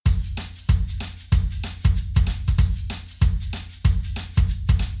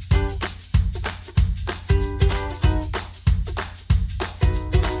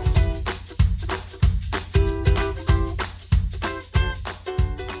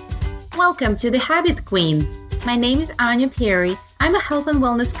Welcome to The Habit Queen. My name is Anya Perry. I'm a health and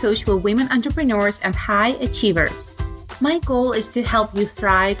wellness coach for women entrepreneurs and high achievers. My goal is to help you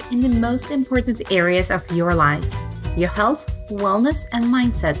thrive in the most important areas of your life, your health, wellness, and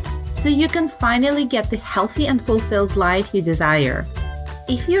mindset, so you can finally get the healthy and fulfilled life you desire.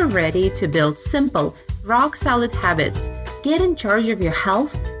 If you're ready to build simple, rock-solid habits, get in charge of your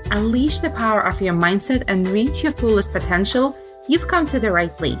health, unleash the power of your mindset, and reach your fullest potential, you've come to the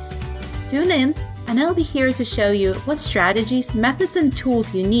right place. Tune in, and I'll be here to show you what strategies, methods, and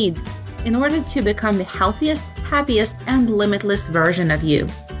tools you need in order to become the healthiest, happiest, and limitless version of you.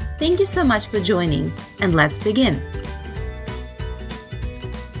 Thank you so much for joining, and let's begin.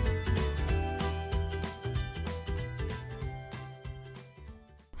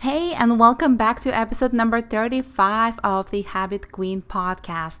 Hey, and welcome back to episode number 35 of the Habit Queen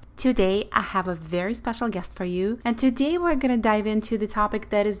podcast. Today, I have a very special guest for you, and today we're going to dive into the topic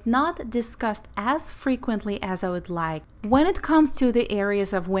that is not discussed as frequently as I would like. When it comes to the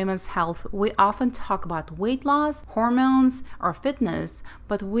areas of women's health, we often talk about weight loss, hormones, or fitness,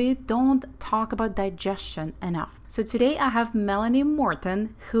 but we don't talk about digestion enough. So today, I have Melanie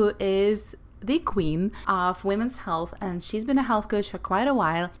Morton, who is the queen of women's health, and she's been a health coach for quite a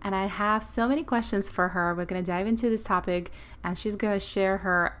while, and I have so many questions for her. We're going to dive into this topic, and she's going to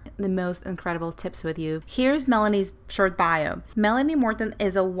share the most incredible tips with you. Here's Melanie's short bio. Melanie Morton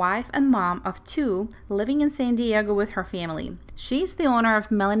is a wife and mom of two, living in San Diego with her family. She's the owner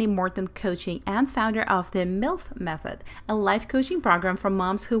of Melanie Morton Coaching and founder of the MILF Method, a life coaching program for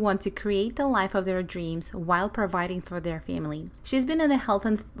moms who want to create the life of their dreams while providing for their family. She's been in the health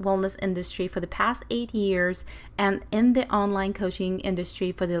and wellness industry for the past 8 years and in the online coaching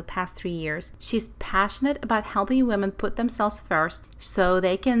industry for the past 3 years. She's passionate about helping women put themselves first so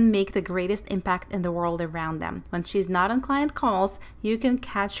they can make the greatest impact in the world around them. When she's not on client calls, you can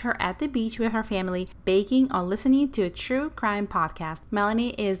catch her at the beach with her family, baking or listening to a true crime podcast.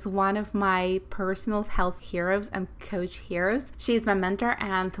 Melanie is one of my personal health heroes and coach heroes. She's my mentor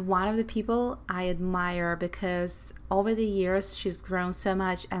and one of the people I admire because over the years, she's grown so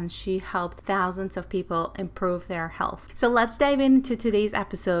much and she helped thousands of people improve their health. So let's dive into today's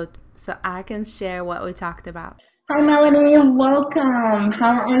episode so I can share what we talked about. Hi, Melanie. Welcome.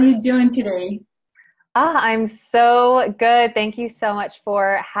 How are you doing today? I'm so good. Thank you so much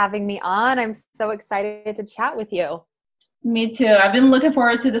for having me on. I'm so excited to chat with you. Me too. I've been looking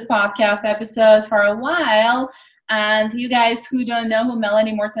forward to this podcast episode for a while. And you guys who don't know who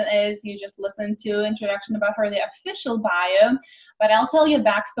Melanie Morton is, you just listened to introduction about her, the official bio. But I'll tell you a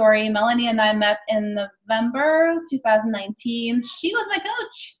backstory. Melanie and I met in November 2019. She was my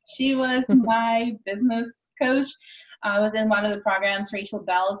coach. She was my business coach. I was in one of the programs, Rachel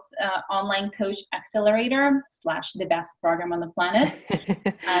Bell's online coach accelerator / the best program on the planet.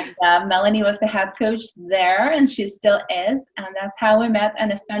 And Melanie was the head coach there, and she still is. And that's how we met.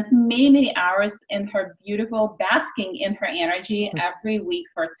 And I spent many, many hours in her beautiful, basking in her energy every week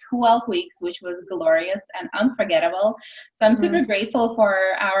for 12 weeks, which was glorious and unforgettable. So I'm super grateful for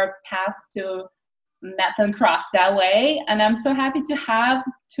our paths to met and cross that way, and I'm so happy to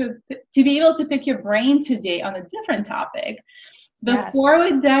be able to pick your brain today on a different topic. Before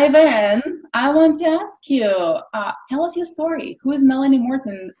we dive in, I want to ask you, tell us your story. Who is Melanie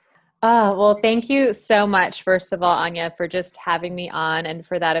Morton? Well, thank you so much, first of all, Anya, for just having me on and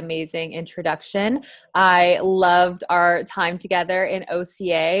for that amazing introduction. I loved our time together in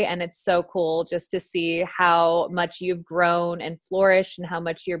OCA, and it's so cool just to see how much you've grown and flourished and how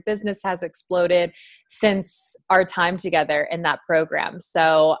much your business has exploded since our time together in that program.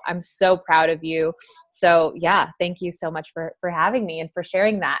 So I'm so proud of you. So yeah, thank you so much for having me and for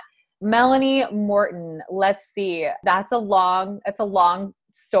sharing that. Melanie Morton, let's see. It's a long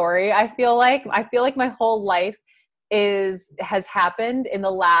story. I feel like my whole life has happened in the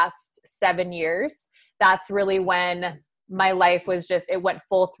last 7 years. That's really when my life it went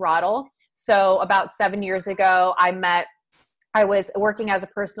full throttle. So about 7 years ago, I was working as a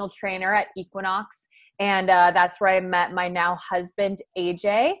personal trainer at Equinox, and that's where I met my now husband,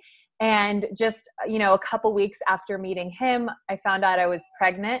 AJ. And just, a couple weeks after meeting him, I found out I was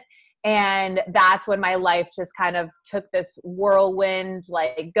pregnant. And that's when my life just kind of took this whirlwind,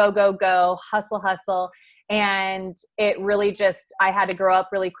 like go, go, go, hustle, hustle. And it really I had to grow up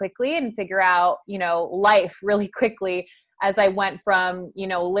really quickly and figure out, life really quickly as I went from,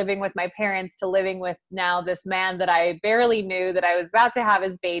 living with my parents to living with now this man that I barely knew, that I was about to have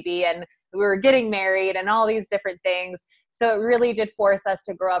his baby. And we were getting married and all these different things. So it really did force us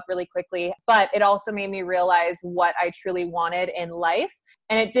to grow up really quickly, but it also made me realize what I truly wanted in life.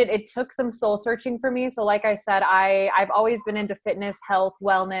 And it took some soul searching for me. So like I said, I've always been into fitness, health,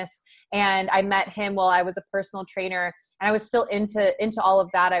 wellness, and I met him while I was a personal trainer, and I was still into all of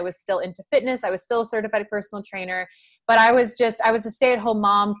that. I was still into fitness. I was still a certified personal trainer, but I was a stay-at-home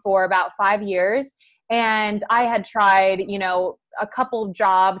mom for about 5 years. And I had tried, a couple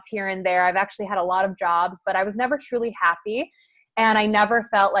jobs here and there. I've actually had a lot of jobs, but I was never truly happy. And I never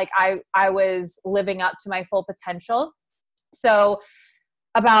felt like I was living up to my full potential. So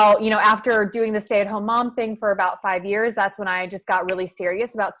about, after doing the stay-at-home mom thing for about 5 years, that's when I just got really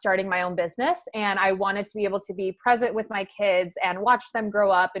serious about starting my own business. And I wanted to be able to be present with my kids and watch them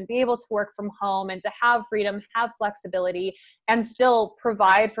grow up and be able to work from home and to have freedom, have flexibility, and still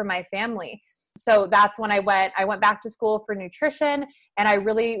provide for my family. So that's when I went back to school for nutrition, and I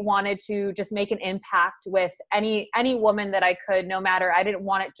really wanted to just make an impact with any woman that I could, no matter, I didn't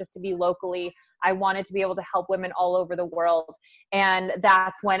want it just to be locally. I wanted to be able to help women all over the world. And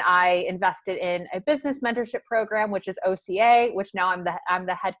that's when I invested in a business mentorship program, which is OCA, which now I'm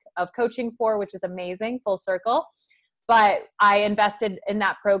the head of coaching for, which is amazing, full circle. But I invested in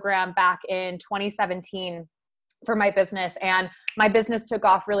that program back in 2017 for my business, and my business took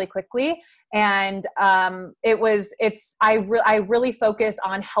off really quickly. And I really focus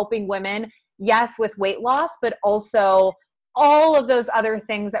on helping women, yes, with weight loss, but also all of those other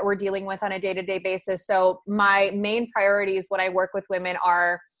things that we're dealing with on a day-to-day basis. So my main priorities when I work with women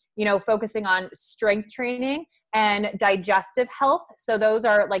are, focusing on strength training and digestive health. So those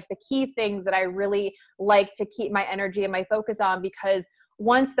are like the key things that I really like to keep my energy and my focus on, because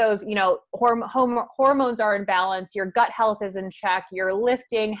once those, hormones are in balance, your gut health is in check, you're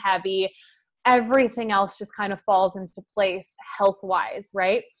lifting heavy, everything else just kind of falls into place health-wise,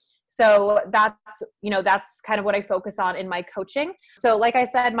 right? So that's kind of what I focus on in my coaching. So like I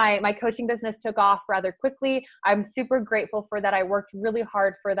said, my coaching business took off rather quickly. I'm super grateful for that. I worked really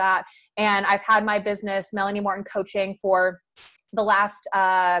hard for that. And I've had my business, Melanie Morton Coaching, for the last,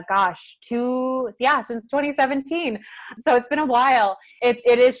 since 2017. So it's been a while.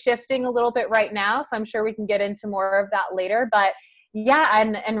 It is shifting a little bit right now. So I'm sure we can get into more of that later, but yeah.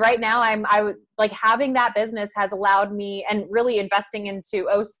 And right now I would like having that business has allowed me, and really investing into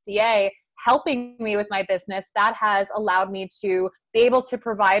OCA, helping me with my business, that has allowed me to be able to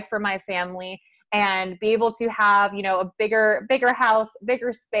provide for my family and be able to have, a bigger house,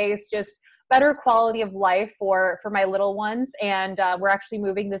 bigger space, just better quality of life for my little ones. And we're actually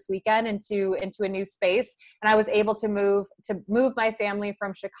moving this weekend into a new space. And I was able to move my family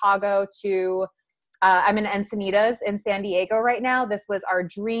from Chicago to I'm in Encinitas in San Diego right now. This was our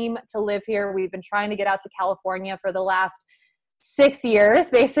dream to live here. We've been trying to get out to California for the last 6 years,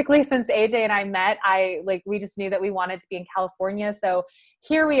 basically, since AJ and I met. We just knew that we wanted to be in California. So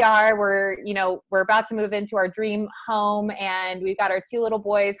here we are. We're about to move into our dream home, and we've got our 2 little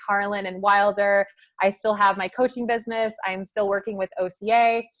boys, Harlan and Wilder. I still have my coaching business. I'm still working with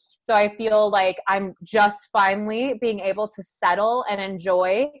OCA. So I feel like I'm just finally being able to settle and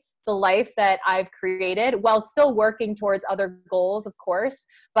enjoy the life that I've created, while still working towards other goals, of course.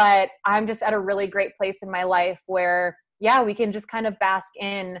 But I'm just at a really great place in my life where, yeah, we can just kind of bask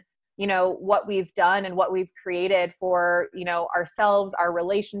in, what we've done and what we've created for, ourselves, our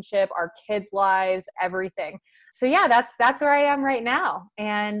relationship, our kids' lives, everything. So yeah, that's where I am right now.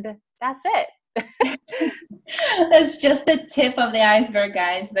 And that's it. That's just the tip of the iceberg,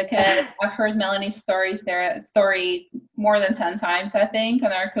 guys, because I've heard Melanie's story more than 10 times, I think,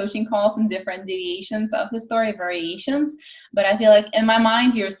 on our coaching calls, and different deviations of the story, variations. But I feel like in my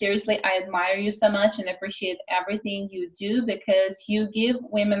mind, I admire you so much and appreciate everything you do, because you give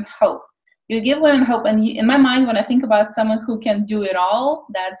women hope. You give women hope. And in my mind, when I think about someone who can do it all,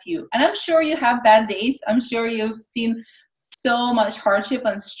 that's you. And I'm sure you have bad days. I'm sure you've seen so much hardship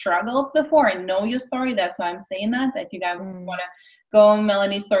and struggles before. I know your story. That's why I'm saying that you guys want to go on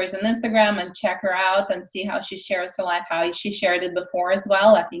Melanie's stories on Instagram and check her out and see how she shares her life, how she shared it before as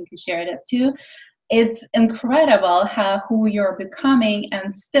well. I think you shared it too. It's incredible who you're becoming,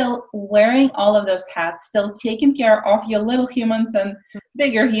 and still wearing all of those hats, still taking care of your little humans and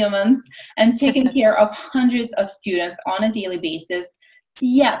bigger humans, and taking care of hundreds of students on a daily basis.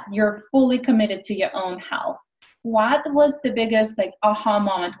 Yet you're fully committed to your own health. What was the biggest aha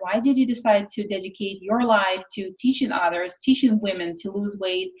moment? Why did you decide to dedicate your life to teaching others, teaching women to lose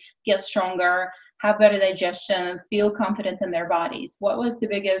weight, get stronger, have better digestion, and feel confident in their bodies? What was the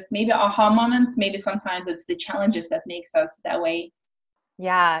biggest, maybe aha moments? Maybe sometimes it's the challenges that makes us that way.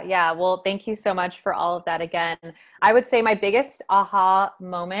 Yeah, yeah. Well, thank you so much for all of that again. I would say my biggest aha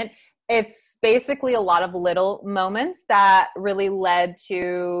moment, it's basically a lot of little moments that really led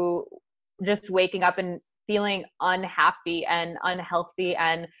to just waking up and feeling unhappy and unhealthy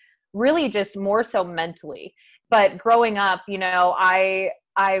and really just more so mentally. But growing up, I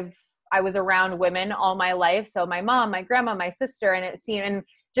was around women all my life. So my mom, my grandma, my sister, and it seemed, and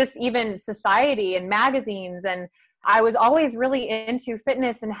just even society and magazines, and I was always really into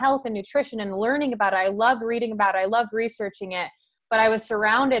fitness and health and nutrition and learning about it. I loved reading about it. I loved researching it. But I was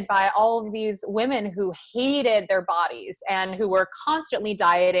surrounded by all of these women who hated their bodies and who were constantly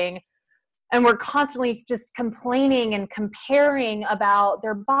dieting and were constantly just complaining and comparing about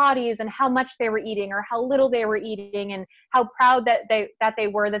their bodies and how much they were eating or how little they were eating, and how proud that they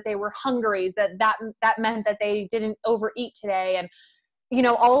were hungry, that meant that they didn't overeat today. And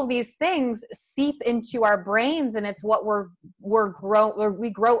all of these things seep into our brains, and it's what we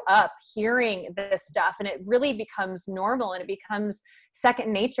grow up hearing this stuff, and it really becomes normal, and it becomes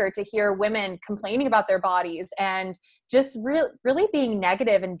second nature to hear women complaining about their bodies and just really being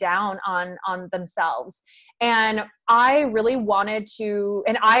negative and down on themselves. And I really wanted to,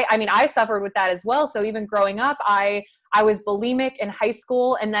 and I mean, I suffered with that as well. So even growing up, I was bulimic in high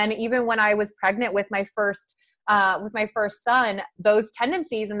school. And then even when I was pregnant with my first son, those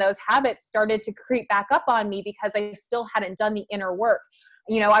tendencies and those habits started to creep back up on me because I still hadn't done the inner work.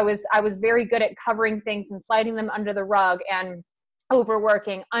 I was very good at covering things and sliding them under the rug and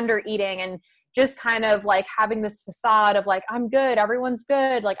overworking, under eating, and just kind of like having this facade of like, I'm good, everyone's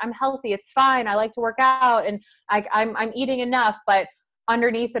good, like I'm healthy, it's fine, I like to work out, and I'm eating enough. But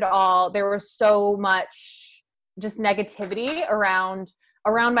underneath it all, there was so much just negativity around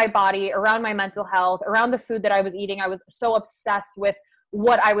my body, around my mental health, around the food that I was eating. I was so obsessed with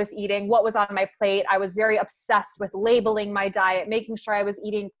what I was eating, what was on my plate. I was very obsessed with labeling my diet, making sure I was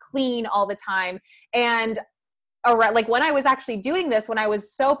eating clean all the time. And like when I was actually doing this, when I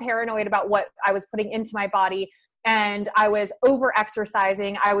was so paranoid about what I was putting into my body, and I was over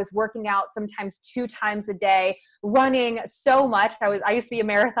exercising, I was working out sometimes 2 times a day, running so much. I used to be a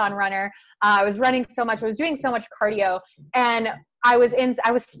marathon runner. I was running so much. I was doing so much cardio, and I was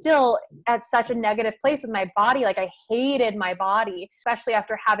still at such a negative place with my body. Like I hated my body, especially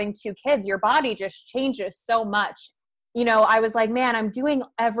after having 2 kids. Your body just changes so much. I was like, man, I'm doing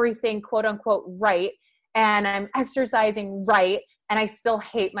everything quote unquote right, and I'm exercising right, and I still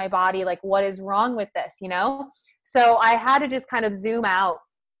hate my body. Like, what is wrong with this? So I had to just kind of zoom out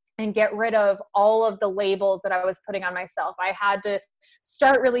and get rid of all of the labels that I was putting on myself. I had to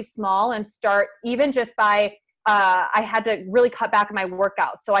start really small and start even just by, I had to really cut back on my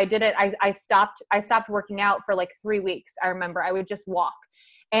workout. So I stopped working out for like 3 weeks. I remember I would just walk,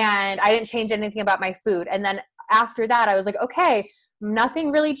 and I didn't change anything about my food. And then after that, I was like, okay,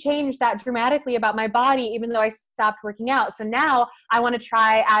 nothing really changed that dramatically about my body, even though I stopped working out. So now I want to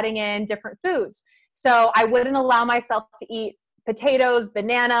try adding in different foods. So I wouldn't allow myself to eat potatoes,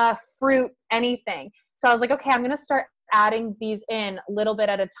 banana, fruit, anything. So I was like, okay, I'm going to start adding these in a little bit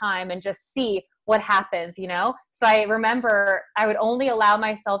at a time and just see what happens, So I remember I would only allow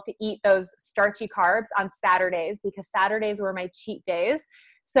myself to eat those starchy carbs on Saturdays, because Saturdays were my cheat days.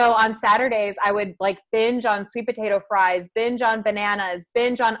 So on Saturdays, I would like binge on sweet potato fries, binge on bananas,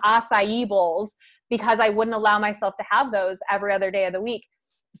 binge on acai bowls, because I wouldn't allow myself to have those every other day of the week.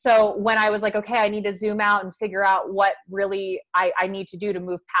 So when I was like, okay, I need to zoom out and figure out what really I need to do to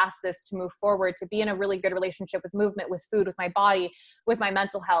move past this, to move forward, to be in a really good relationship with movement, with food, with my body, with my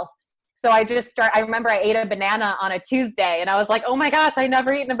mental health. So I remember I ate a banana on a Tuesday, and I was like, oh my gosh, I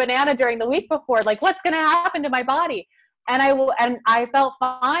never eaten a banana during the week before. Like, what's going to happen to my body? And I felt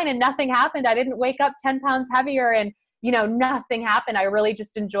fine, and nothing happened. I didn't wake up 10 pounds heavier, and, nothing happened. I really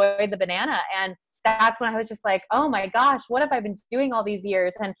just enjoyed the banana. And that's when I was just like, oh my gosh, what have I been doing all these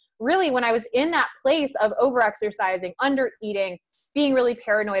years? And really, when I was in that place of over-exercising, under-eating, being really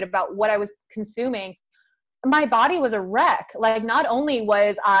paranoid about what I was consuming, my body was a wreck. Like, not only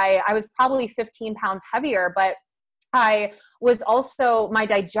was I was probably 15 pounds heavier, but I was also, my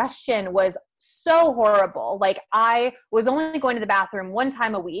digestion was so horrible. Like, I was only going to the bathroom 1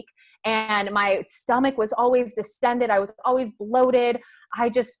 time a week, and my stomach was always distended. I was always bloated. I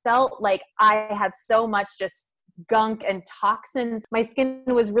just felt like I had so much just gunk and toxins. My skin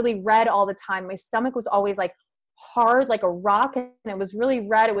was really red all the time. My stomach was always like hard like a rock, and it was really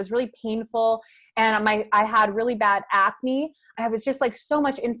red. It was really painful, and I had really bad acne. I was just like so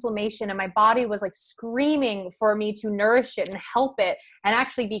much inflammation, and my body was like screaming for me to nourish it and help it and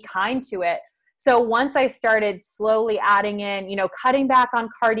actually be kind to it. So once I started slowly adding in, cutting back on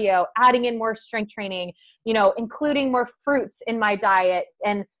cardio, adding in more strength training, including more fruits in my diet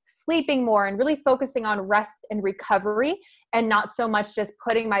and sleeping more and really focusing on rest and recovery and not so much just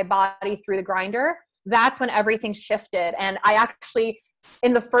putting my body through the grinder, that's when everything shifted. And I actually,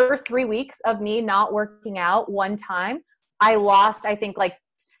 in the first 3 weeks of me not working out one time, I lost, I think, like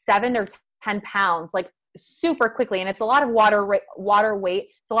 7 or 10 pounds, like super quickly. And it's a lot of water weight.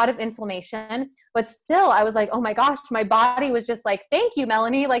 It's a lot of inflammation, but still I was like, oh my gosh, my body was just like, thank you,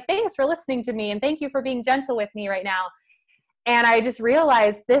 Melanie. Like, thanks for listening to me. And thank you for being gentle with me right now. And I just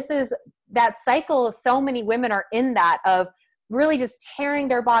realized this is that cycle. So many women are in that of really just tearing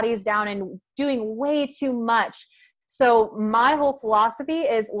their bodies down and doing way too much. So my whole philosophy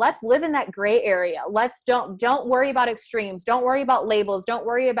is let's live in that gray area. Let's don't worry about extremes. Don't worry about labels. Don't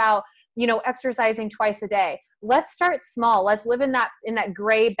worry about, exercising twice a day. Let's start small. Let's live in that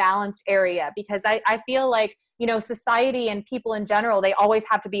gray balanced area, because I feel like, society and people in general, they always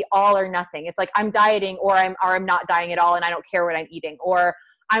have to be all or nothing. It's like I'm dieting or I'm not dieting at all and I don't care what I'm eating, or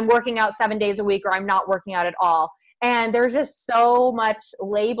I'm working out 7 days a week or I'm not working out at all. And there's just so much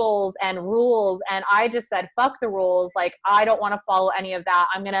labels and rules. And I just said, fuck the rules. Like, I don't want to follow any of that.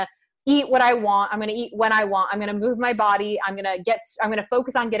 I'm going to eat what I want. I'm going to eat when I want. I'm going to move my body. I'm going to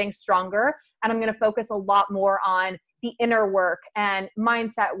focus on getting stronger. And I'm going to focus a lot more on the inner work and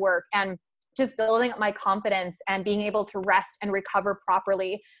mindset work and just building up my confidence and being able to rest and recover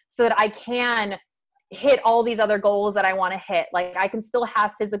properly so that I can hit all these other goals that I want to hit. Like, I can still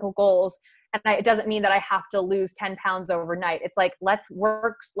have physical goals. And it doesn't mean that I have to lose 10 pounds overnight. It's like, let's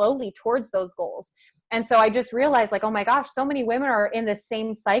work slowly towards those goals. And so I just realized, like, oh my gosh, so many women are in the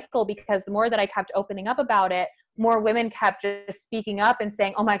same cycle, because the more that I kept opening up about it, more women kept just speaking up and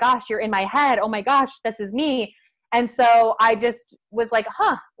saying, oh my gosh, you're in my head. Oh my gosh, this is me. And so I just was like,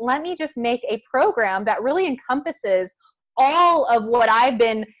 let me just make a program that really encompasses all of what I've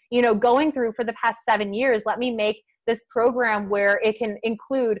been, going through for the past 7 years. Let me make this program where it can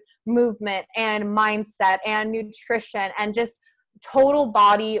include movement and mindset and nutrition and just total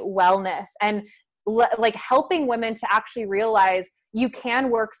body wellness, and like helping women to actually realize you can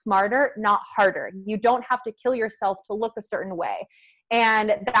work smarter, not harder. You don't have to kill yourself to look a certain way.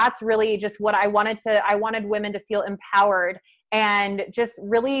 And that's really just what I wanted women to feel empowered and just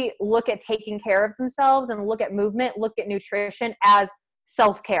really look at taking care of themselves and look at movement, look at nutrition as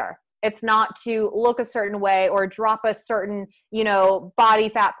self-care. It's not to look a certain way or drop a certain, body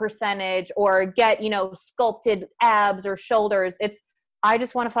fat percentage or get, sculpted abs or shoulders. I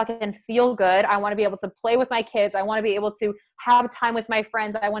just want to fucking feel good. I want to be able to play with my kids. I want to be able to have time with my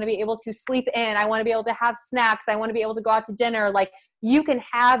friends. I want to be able to sleep in. I want to be able to have snacks. I want to be able to go out to dinner. Like, you can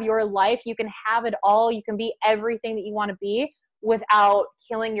have your life. You can have it all. You can be everything that you want to be without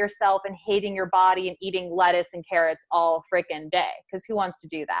killing yourself and hating your body and eating lettuce and carrots all freaking day. Because who wants to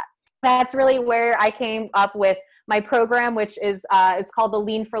do that? That's really where I came up with my program, which is it's called the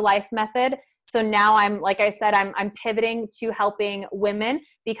Lean for Life method. So now I'm pivoting to helping women,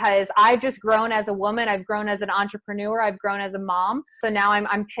 because I've just grown as a woman. I've grown as an entrepreneur. I've grown as a mom. So now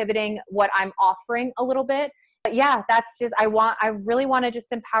I'm pivoting what I'm offering a little bit. But yeah, that's just, I really want to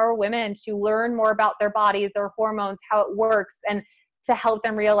just empower women to learn more about their bodies, their hormones, how it works, and to help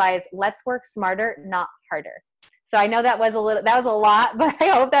them realize, let's work smarter, not harder. So I know that was a lot, but I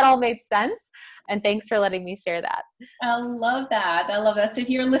hope that all made sense. And thanks for letting me share that. I love that. So if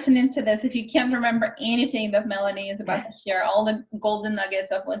you're listening to this, if you can't remember anything that Melanie is about to share, all the golden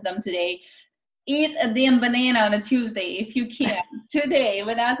nuggets of wisdom today, eat a damn banana on a Tuesday if you can today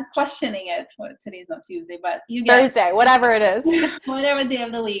without questioning it. Well, today's not Tuesday, but you get Thursday, whatever it is. Whatever day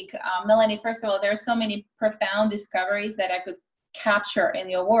of the week. Melanie, first of all, there are so many profound discoveries that I could capture in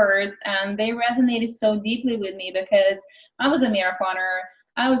your words, and they resonated so deeply with me, because I was a marathoner.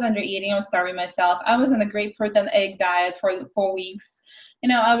 I was under eating. I was starving myself. I was on a grapefruit and egg diet for 4 weeks.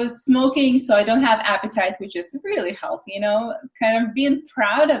 I was smoking, so I don't have appetite, which is really healthy, kind of being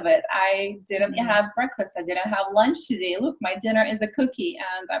proud of it. I didn't have breakfast. I didn't have lunch today. Look, my dinner is a cookie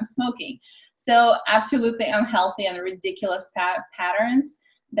and I'm smoking. So absolutely unhealthy and ridiculous patterns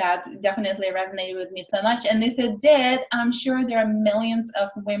that definitely resonated with me so much. And if it did, I'm sure there are millions of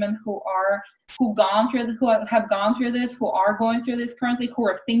women who have gone through this, who are going through this currently, who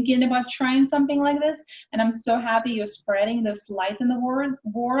are thinking about trying something like this. And I'm so happy you're spreading this light in the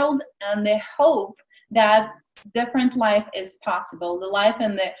world, and the hope that different life is possible, the life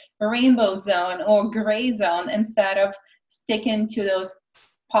in the rainbow zone or gray zone, instead of sticking to those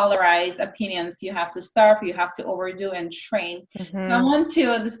polarized opinions. You have to starve, you have to overdo and train. So I want to,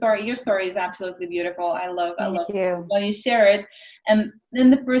 your story is absolutely beautiful. I love how you share it. And in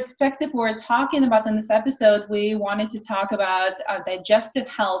the perspective we're talking about in this episode, we wanted to talk about digestive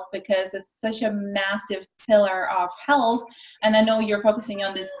health because it's such a massive pillar of health. And I know you're focusing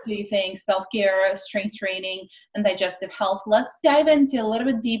on these three things: self-care, strength training, and digestive health. Let's dive into a little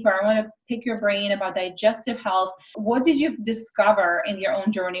bit deeper. I want to pick your brain about digestive health. What did you discover in your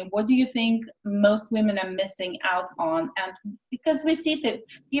own journey? What do you think most women are missing out on? And because we see that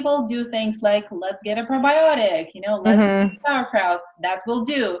people do things like, let's get a probiotic, let's get sauerkraut, that will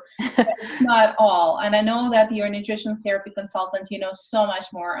do. But it's not all. And I know that you're a nutrition therapy consultant, you know so much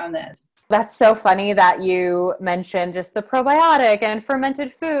more on this. That's so funny that you mentioned just the probiotic and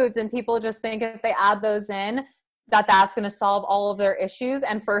fermented foods, and people just think if they add those in, that's going to solve all of their issues.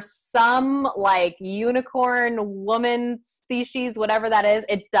 And for some like unicorn woman species, whatever that is,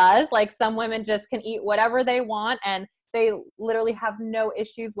 it does. Like some women just can eat whatever they want and they literally have no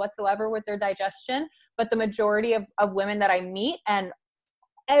issues whatsoever with their digestion. But the majority of women that I meet, and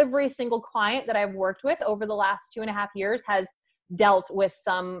every single client that I've worked with over the last 2.5 years, has dealt with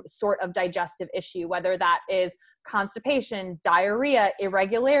some sort of digestive issue, whether that is constipation, diarrhea,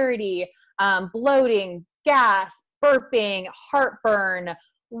 irregularity, bloating, gas, burping, heartburn,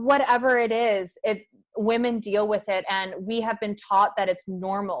 whatever it is, women deal with it. And we have been taught that it's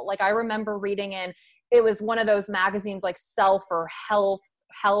normal. Like I remember reading it was one of those magazines like Self or Health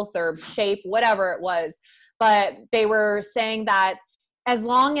or Shape, whatever it was. But they were saying that as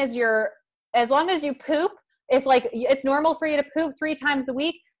long as you poop, if like it's normal for you to poop 3 times a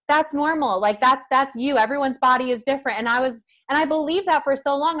week, that's normal. Like that's you. Everyone's body is different. And I believed that for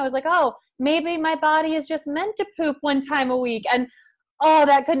so long. I was like, oh, maybe my body is just meant to poop 1 time a week. And oh,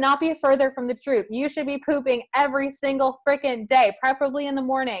 that could not be further from the truth. You should be pooping every single freaking day, preferably in the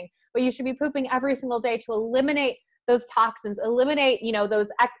morning, but you should be pooping every single day to eliminate those toxins, eliminate, those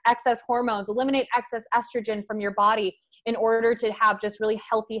excess hormones, eliminate excess estrogen from your body in order to have just really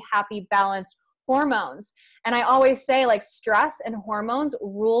healthy, happy, balanced hormones. And I always say, like, stress and hormones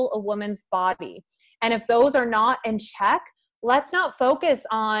rule a woman's body. And if those are not in check, let's not focus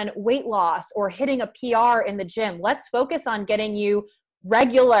on weight loss or hitting a PR in the gym. Let's focus on getting you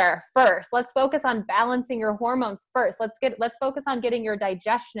regular first. Let's focus on balancing your hormones first. Let's focus on getting your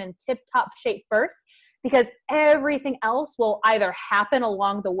digestion in tip-top shape first, because everything else will either happen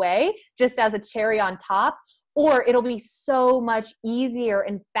along the way just as a cherry on top, or it'll be so much easier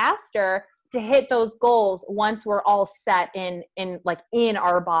and faster to hit those goals once we're all set in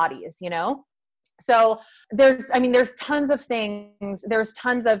our bodies, So there's tons of things. There's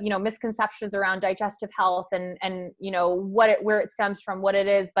tons of, misconceptions around digestive health and where it stems from, what it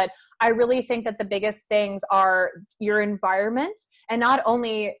is. But I really think that the biggest things are your environment, and not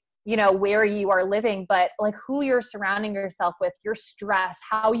only, where you are living, but like who you're surrounding yourself with, your stress,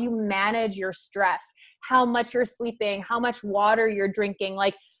 how you manage your stress, how much you're sleeping, how much water you're drinking.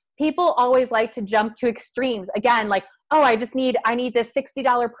 Like, people always like to jump to extremes. Again, like, oh, I need this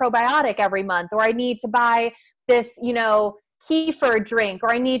 $60 probiotic every month, or I need to buy this, kefir drink,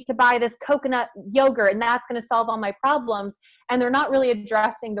 or I need to buy this coconut yogurt, and that's going to solve all my problems. And they're not really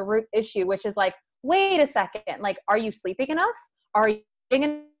addressing the root issue, which is like, wait a second, like, are you sleeping enough? Are you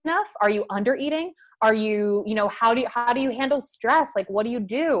eating enough? Are you under eating? Are you, how do you handle stress? Like, what do you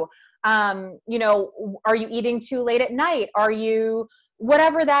do? Are you eating too late at night? Are you,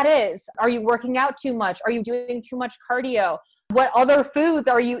 whatever that is, are you working out too much? Are you doing too much cardio? What other foods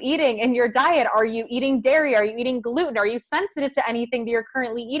are you eating in your diet? Are you eating dairy? Are you eating gluten? Are you sensitive to anything that you're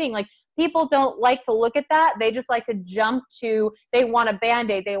currently eating? Like, people don't like to look at that. They just like to jump to, they want a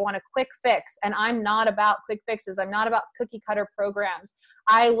Band-Aid. They want a quick fix. And I'm not about quick fixes. I'm not about cookie cutter programs.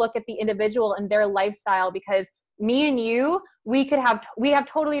 I look at the individual and their lifestyle, because me and you, we have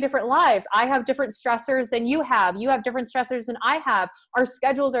totally different lives. I have different stressors than you have. You have different stressors than I have. Our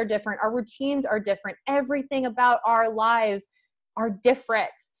schedules are different. Our routines are different. Everything about our lives are different.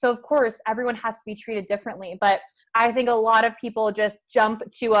 So of course, everyone has to be treated differently. But I think a lot of people just jump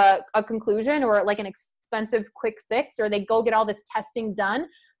to a conclusion, or like an expensive quick fix, or they go get all this testing done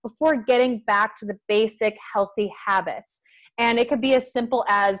before getting back to the basic healthy habits. And it could be as simple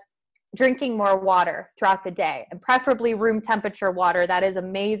as drinking more water throughout the day, and preferably room temperature water. That is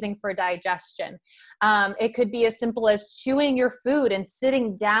amazing for digestion. It could be as simple as chewing your food and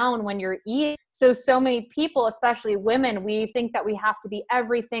sitting down when you're eating. So many people, especially women, we think that we have to be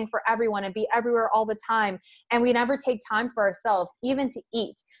everything for everyone and be everywhere all the time. And we never take time for ourselves, even to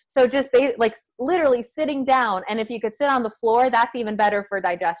eat. So just like literally sitting down. And if you could sit on the floor, that's even better for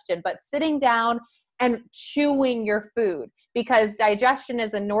digestion. But sitting down and chewing your food, because digestion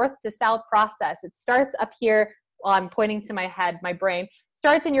is a north to south process. It starts up here. Well, I'm pointing to my head, my brain. It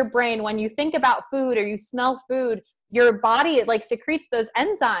starts in your brain. When you think about food or you smell food, your body, it like secretes those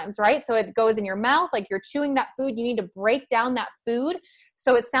enzymes, right? So it goes in your mouth, like you're chewing that food, you need to break down that food.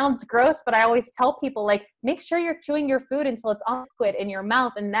 So it sounds gross, but I always tell people, like, make sure you're chewing your food until it's on liquid in your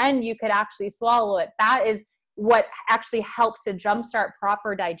mouth, and then you could actually swallow it. That is what actually helps to jumpstart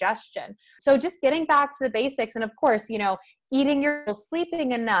proper digestion. So just getting back to the basics. And of course, you know, eating your,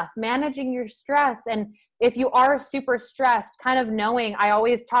 sleeping enough, managing your stress. And if you are super stressed, kind of knowing, I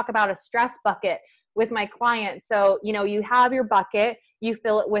always talk about a stress bucket with my clients. So, you know, you have your bucket, you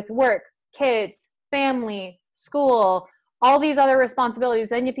fill it with work, kids, family, school, all these other responsibilities.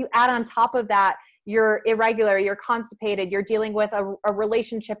 Then if you add on top of that, you're irregular, you're constipated, you're dealing with a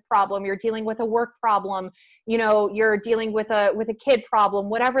relationship problem, you're dealing with a work problem, you know, you're dealing with a kid problem,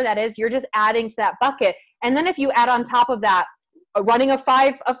 whatever that is, you're just adding to that bucket. And then if you add on top of that, running a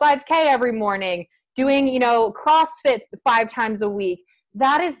 5K every morning, doing, you know, CrossFit 5 times a week,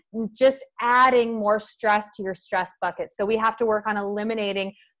 that is just adding more stress to your stress bucket. So we have to work on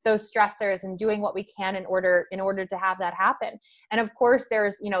eliminating those stressors and doing what we can in order to have that happen. And of course,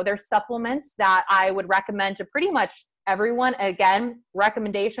 there's supplements that I would recommend to pretty much everyone. Again,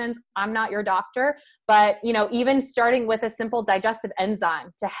 recommendations. I'm not your doctor, but, you know, even starting with a simple digestive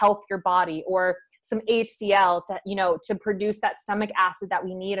enzyme to help your body, or some HCl to, you know, to produce that stomach acid that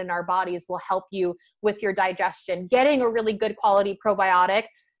we need in our bodies, will help you with your digestion. Getting a really good quality probiotic.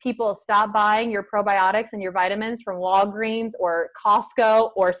 People, stop buying your probiotics and your vitamins from Walgreens or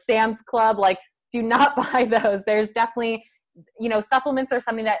Costco or Sam's Club. Like, do not buy those. There's definitely, you know, supplements are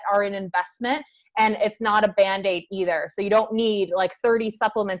something that are an investment, and it's not a Band-Aid either. So you don't need like 30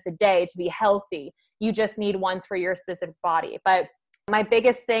 supplements a day to be healthy. You just need ones for your specific body. But my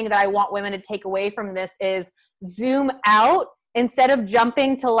biggest thing that I want women to take away from this is zoom out instead of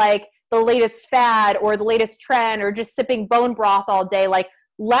jumping to like the latest fad or the latest trend or just sipping bone broth all day. Like,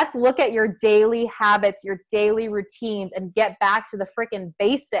 let's look at your daily habits, your daily routines, and get back to the freaking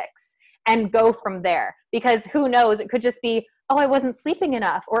basics and go from there. Because who knows, it could just be, oh, I wasn't sleeping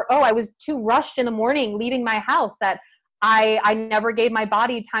enough, or, oh, I was too rushed in the morning leaving my house that I never gave my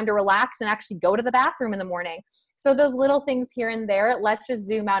body time to relax and actually go to the bathroom in the morning. So those little things here and there, let's just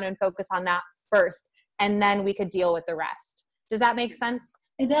zoom out and focus on that first, and then we could deal with the rest. Does that make sense?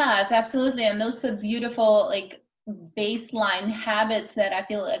 It does, absolutely. And those are beautiful, like, baseline habits that I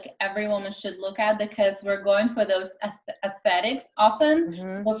feel like every woman should look at, because we're going for those aesthetics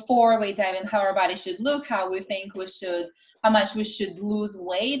often before we dive in how our body should look, how we think we should, how much we should lose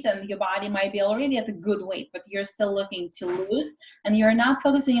weight. And your body might be already at a good weight, but you're still looking to lose, and you're not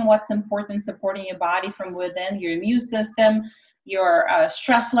focusing on what's important, supporting your body from within, your immune system, your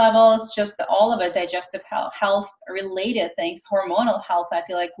stress levels, just all of it, digestive health related things, hormonal health. I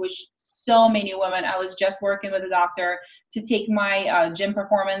feel like, which so many women, I was just working with a doctor to take my gym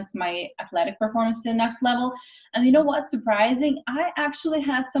performance, my athletic performance to the next level. And you know what's surprising? I actually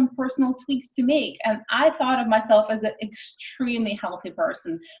had some personal tweaks to make. And I thought of myself as an extremely healthy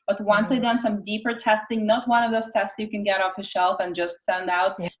person. But once I done some deeper testing, not one of those tests you can get off the shelf and just send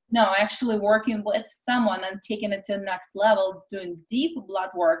out. Yeah. No, actually working with someone and taking it to the next level, doing deep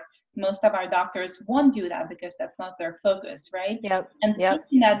blood work. Most of our doctors won't do that because that's not their focus, right? And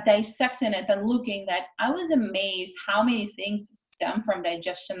taking that, dissecting it, and looking that, I was amazed how many things stem from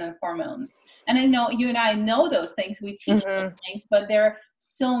digestion and hormones. And I know you and I know those things, we teach those things, but there are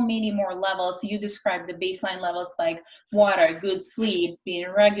so many more levels. You described the baseline levels, like water, good sleep, being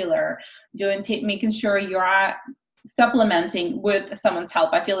regular, making sure you're supplementing with someone's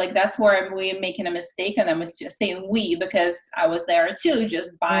help. I feel like that's where we're making a mistake, and I was just saying we, because I was there too,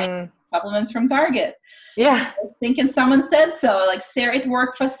 just buying supplements from Target. I was thinking someone said so, like, Sarah, it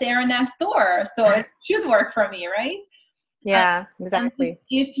worked for Sarah next door, so it should work for me, right? Exactly.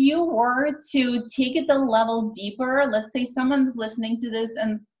 If you were to take it a level deeper, let's say someone's listening to this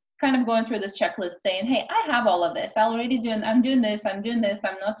and kind of going through this checklist saying, hey, I have all of this. I'm doing this. I'm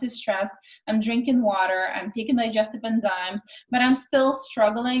not too stressed. I'm drinking water. I'm taking digestive enzymes, but I'm still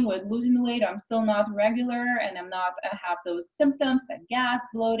struggling with losing weight. I'm still not regular, and I have those symptoms like gas,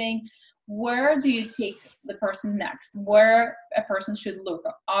 bloating. Where do you take the person next? Where a person should look?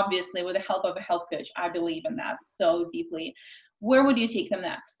 Obviously, with the help of a health coach. I believe in that so deeply. Where would you take them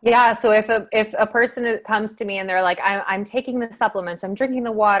next? Yeah. So if a person comes to me and they're like, I'm taking the supplements, I'm drinking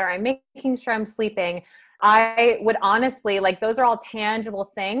the water, I'm making sure I'm sleeping, I would honestly, like, those are all tangible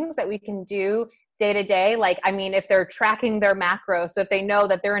things that we can do day to day. Like, I mean, if they're tracking their macros, so if they know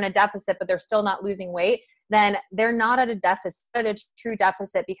that they're in a deficit, but they're still not losing weight, then they're not at a deficit, a true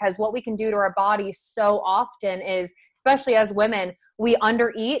deficit, because what we can do to our body so often is, especially as women, we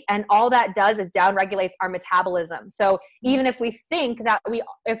undereat, and all that does is downregulates our metabolism. So even if we think that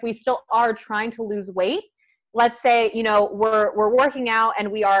if we still are trying to lose weight, let's say, you know, we're working out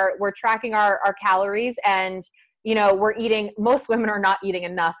and we're tracking our calories, and, you know, most women are not eating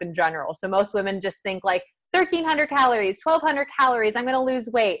enough in general. So most women just think like 1,300 calories, 1,200 calories, I'm going to lose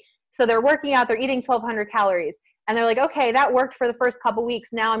weight. So they're working out, they're eating 1,200 calories. And they're like, okay, that worked for the first couple weeks.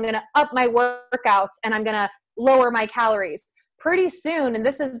 Now I'm going to up my workouts and I'm going to lower my calories. Pretty soon, and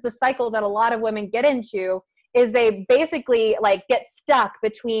this is the cycle that a lot of women get into, is they basically like get stuck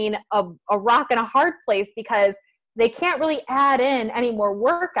between a rock and a hard place, because they can't really add in any more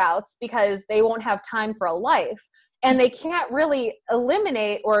workouts because they won't have time for a life. And they can't really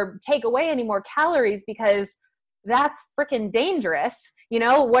eliminate or take away any more calories because that's freaking dangerous. You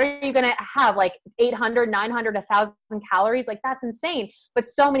know, what are you going to have, like 800, 900, 1,000 calories? Like, that's insane. But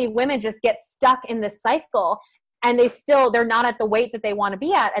so many women just get stuck in this cycle, and they're not at the weight that they want to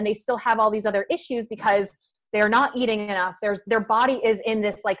be at. And they still have all these other issues because they're not eating enough. Their body is in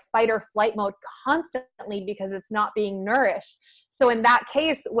this like fight or flight mode constantly because it's not being nourished. So in that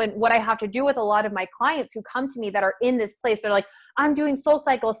case, what I have to do with a lot of my clients who come to me that are in this place, they're like, I'm doing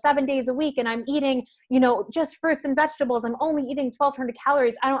SoulCycle 7 days a week and I'm eating, you know, just fruits and vegetables. I'm only eating 1,200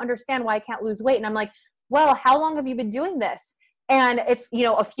 calories. I don't understand why I can't lose weight. And I'm like, well, how long have you been doing this? And it's, you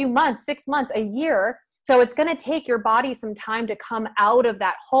know, a few months, 6 months, a year. So it's going to take your body some time to come out of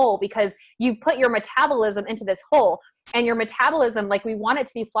that hole, because you've put your metabolism into this hole. And your metabolism, like, we want it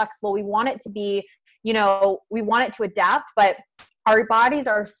to be flexible. We want it to be, you know, we want it to adapt, but our bodies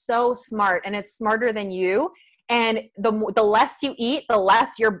are so smart, and it's smarter than you. And the less you eat, the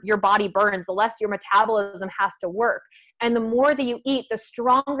less your body burns, the less your metabolism has to work. And the more that you eat, the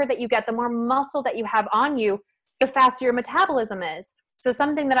stronger that you get, the more muscle that you have on you, the faster your metabolism is. So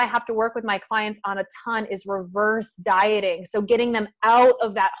something that I have to work with my clients on a ton is reverse dieting. So getting them out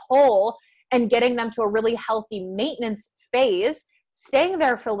of that hole and getting them to a really healthy maintenance phase, staying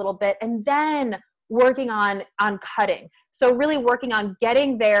there for a little bit, and then working on cutting. So really working on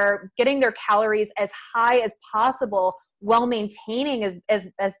getting their calories as high as possible while maintaining as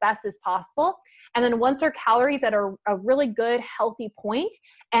best as possible. And then once their calories at a really good, healthy point,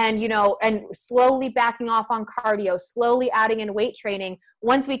 and, you know, and slowly backing off on cardio, slowly adding in weight training,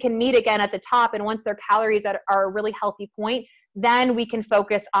 once we can meet again at the top, and once their calories are a really healthy point, then we can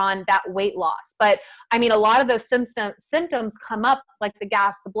focus on that weight loss. But I mean, a lot of those symptoms come up, like the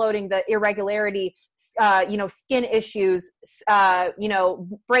gas, the bloating, the irregularity, you know, skin issues, you know,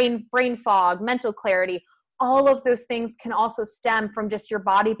 brain fog, mental clarity. All of those things can also stem from just your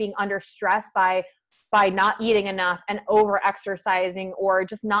body being under stress by not eating enough and over exercising, or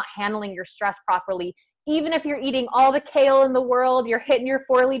just not handling your stress properly. Even if you're eating all the kale in the world, you're hitting your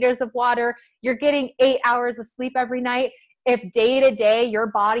 4 liters of water, you're getting 8 hours of sleep every night, if day to day your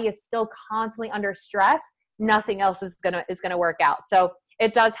body is still constantly under stress, nothing else is gonna work out. So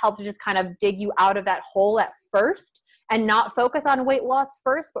it does help to just kind of dig you out of that hole at first, and not focus on weight loss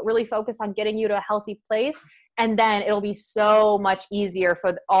first, but really focus on getting you to a healthy place. And then it'll be so much easier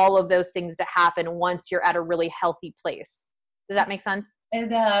for all of those things to happen once you're at a really healthy place. Does that make sense? It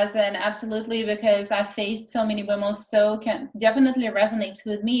does, and absolutely, because I've faced so many women, so can definitely resonates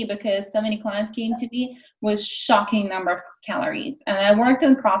with me, because so many clients came to me with shocking number of calories. And I worked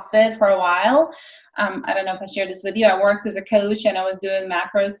in CrossFit for a while. I don't know if I shared this with you. I worked as a coach, and I was doing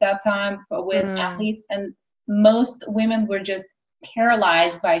macros that time with athletes, and most women were just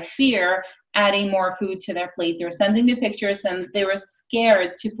paralyzed by fear, adding more food to their plate. They were sending me pictures, and they were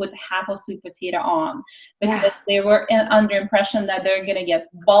scared to put half a sweet potato on, because they were under impression that they're going to get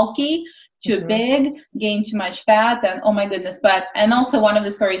bulky, too big, gain too much fat, and oh my goodness. And also, one of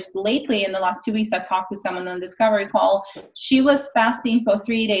the stories lately, in the last 2 weeks, I talked to someone on Discovery Call. She was fasting for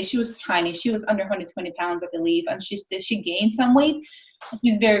 3 days. She was tiny. She was under 120 pounds, I believe, and she gained some weight.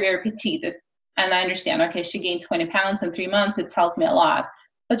 She's very, very petite. And I understand, okay, she gained 20 pounds in 3 months. It tells me a lot.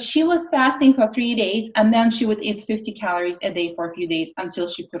 But she was fasting for 3 days, and then she would eat 50 calories a day for a few days until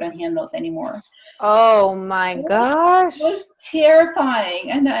she couldn't handle it anymore. Oh my gosh. It was terrifying.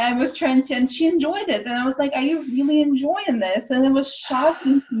 And I was trying to, and she enjoyed it. And I was like, are you really enjoying this? And it was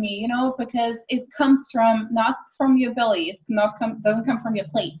shocking to me, you know, because it comes from, not from your belly. It doesn't come from your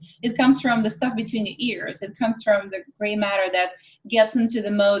plate. It comes from the stuff between your ears. It comes from the gray matter that gets into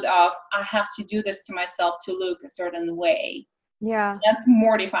the mode of, I have to do this to myself to look a certain way. Yeah. That's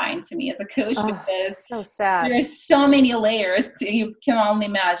mortifying to me as a coach, because so sad. There's so many layers you can only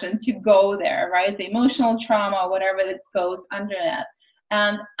imagine to go there, right? The emotional trauma, whatever that goes under that.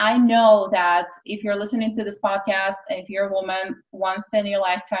 And I know that if you're listening to this podcast, if you're a woman, once in your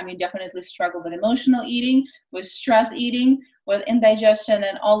lifetime, you definitely struggle with emotional eating, with stress eating, with indigestion,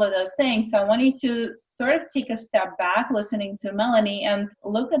 and all of those things. So I want you to sort of take a step back listening to Melanie and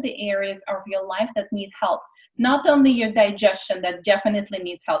look at the areas of your life that need help. not only your digestion that definitely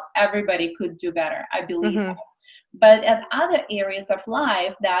needs help. Everybody could do better, I believe. Mm-hmm. But at other areas of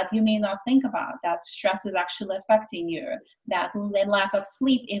life that you may not think about, that stress is actually affecting you, that lack of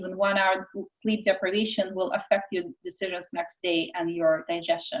sleep, even 1 hour sleep deprivation will affect your decisions next day and your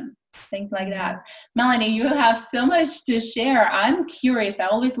digestion, things like that. Melanie, you have so much to share. I'm curious. I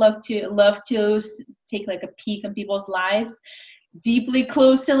always love to take like a peek in people's lives deeply,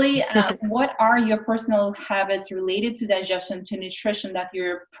 closely. What are your personal habits related to digestion, to nutrition that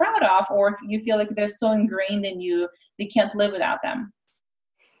you're proud of, or if you feel like they're so ingrained in you, you can't live without them?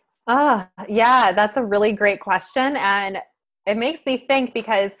 Yeah, that's a really great question. And it makes me think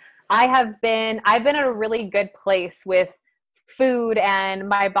because I've been at a really good place with food and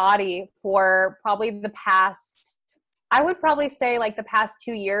my body for probably the past, I would probably say like the past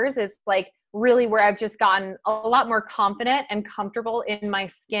 2 years is like really where I've just gotten a lot more confident and comfortable in my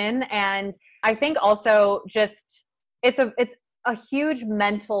skin. And I think also just it's a huge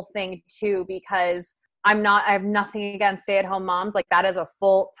mental thing too, because I have nothing against stay-at-home moms. Like that is a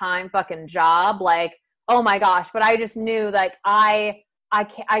full-time fucking job. Like, oh my gosh. But I just knew like I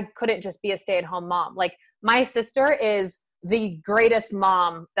couldn't just be a stay-at-home mom. Like my sister is the greatest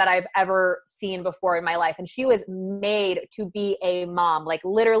mom that I've ever seen before in my life. And she was made to be a mom. Like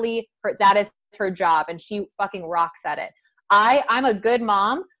literally that is her job. And she fucking rocks at it. I'm a good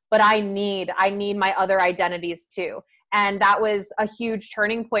mom, but I need my other identities too. And that was a huge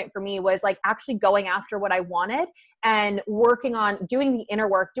turning point for me, was like actually going after what I wanted and working on doing the inner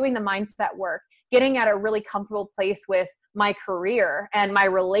work, doing the mindset work, getting at a really comfortable place with my career and my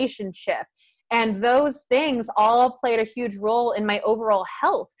relationship. And those things all played a huge role in my overall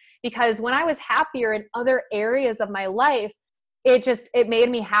health, because when I was happier in other areas of my life, it made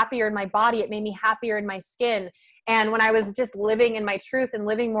me happier in my body. It made me happier in my skin. And when I was just living in my truth and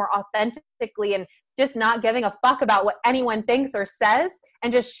living more authentically and just not giving a fuck about what anyone thinks or says,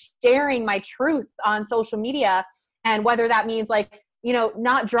 and just sharing my truth on social media. And whether that means like,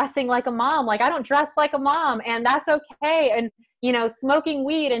 not dressing like a mom, like I don't dress like a mom, and that's okay. And, smoking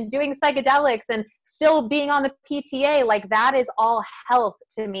weed and doing psychedelics and still being on the PTA, like that is all health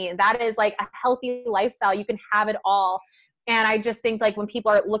to me. And that is like a healthy lifestyle. You can have it all. And I just think like when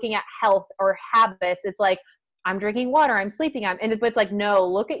people are looking at health or habits, it's like, I'm drinking water, I'm sleeping, and it's like, no,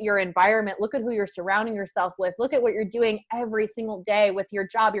 look at your environment, look at who you're surrounding yourself with, look at what you're doing every single day with your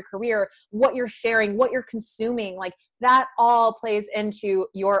job, your career, what you're sharing, what you're consuming, like that all plays into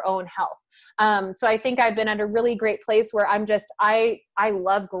your own health. So I think I've been at a really great place where I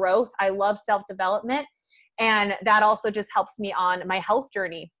love growth, I love self-development, and that also just helps me on my health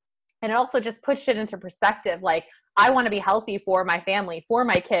journey. And it also just pushed it into perspective. Like, I want to be healthy for my family, for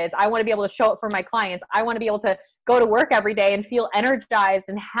my kids. I want to be able to show up for my clients. I want to be able to go to work every day and feel energized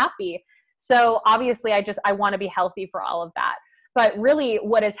and happy. So obviously I want to be healthy for all of that. But really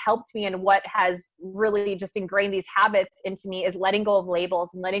what has helped me and what has really just ingrained these habits into me is letting go of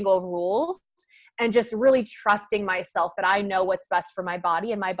labels and letting go of rules, and just really trusting myself that I know what's best for my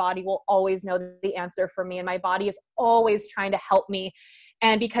body, and my body will always know the answer for me. And my body is always trying to help me.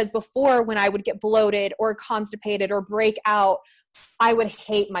 And because before, when I would get bloated or constipated or break out, I would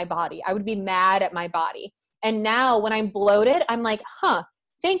hate my body. I would be mad at my body. And now when I'm bloated, I'm like,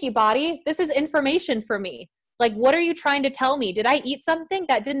 thank you, body. This is information for me. Like, what are you trying to tell me? Did I eat something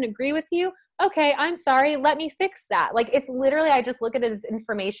that didn't agree with you? Okay, I'm sorry. Let me fix that. Like, it's literally, I just look at it as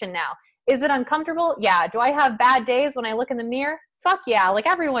information now. Is it uncomfortable? Yeah. Do I have bad days when I look in the mirror? Fuck yeah. Like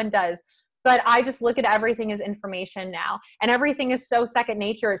everyone does. But I just look at everything as information now. And everything is so second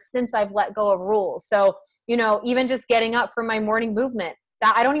nature since I've let go of rules. So, even just getting up for my morning movement,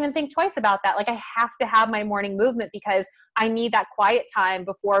 that I don't even think twice about that. Like, I have to have my morning movement because I need that quiet time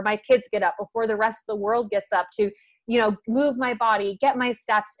before my kids get up, before the rest of the world gets up, to, move my body, get my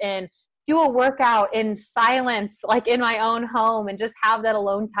steps in, do a workout in silence, like in my own home, and just have that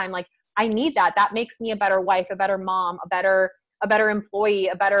alone time. Like, I need that. That makes me a better wife, a better mom, a better employee,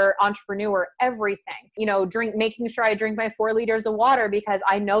 a better entrepreneur, everything. Making sure I drink my 4 liters of water, because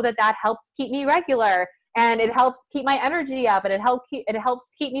I know that helps keep me regular, and it helps keep my energy up, and it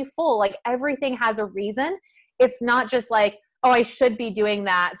helps keep me full. Like, everything has a reason. It's not just like, oh, I should be doing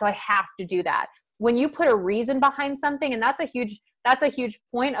that, so I have to do that. When you put a reason behind something, and that's a huge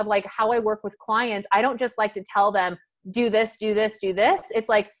point of like how I work with clients. I don't just like to tell them, do this, do this, do this. It's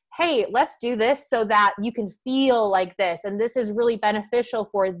like, hey, let's do this so that you can feel like this. And this is really beneficial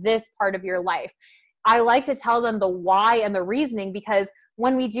for this part of your life. I like to tell them the why and the reasoning, because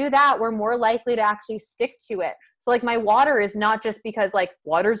when we do that, we're more likely to actually stick to it. So like, my water is not just because like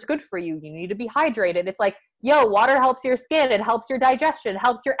water's good for you, you need to be hydrated. It's like, yo, water helps your skin. It helps your digestion. It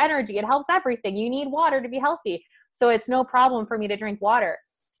helps your energy. It helps everything. You need water to be healthy. So it's no problem for me to drink water.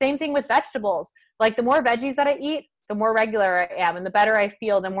 Same thing with vegetables. Like the more veggies that I eat, the more regular I am and the better I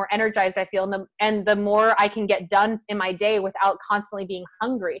feel, the more energized I feel, and the more I can get done in my day without constantly being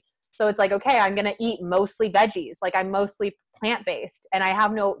hungry. So it's like, okay, I'm going to eat mostly veggies. Like I'm mostly plant-based and I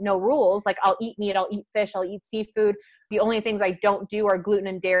have no rules. Like I'll eat meat, I'll eat fish, I'll eat seafood. The only things I don't do are gluten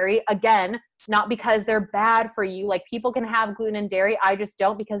and dairy. Again, not because they're bad for you. Like people can have gluten and dairy. I just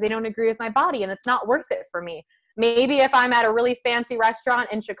don't because they don't agree with my body and it's not worth it for me. Maybe if I'm at a really fancy restaurant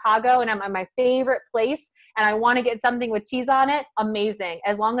in Chicago and I'm at my favorite place and I want to get something with cheese on it, amazing.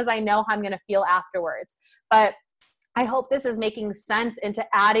 As long as I know how I'm going to feel afterwards. But I hope this is making sense into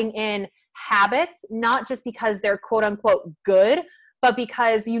adding in habits, not just because they're quote unquote good, but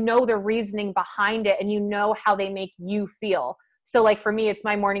because you know the reasoning behind it and you know how they make you feel. So like for me, it's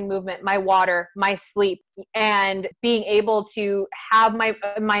my morning movement, my water, my sleep, and being able to have my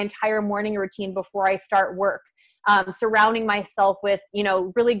entire morning routine before I start work. Surrounding myself with,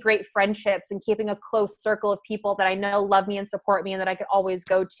 really great friendships and keeping a close circle of people that I know love me and support me and that I could always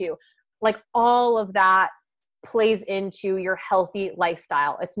go to. Like all of that plays into your healthy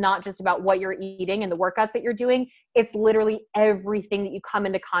lifestyle. It's not just about what you're eating and the workouts that you're doing. It's literally everything that you come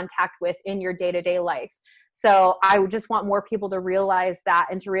into contact with in your day-to-day life. So I would just want more people to realize that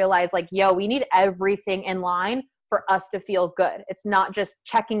and to realize like, yo, we need everything in line for us to feel good. It's not just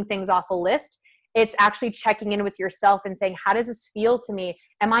checking things off a list. It's actually checking in with yourself and saying, how does this feel to me?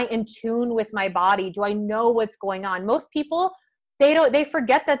 Am I in tune with my body? Do I know what's going on? Most people, they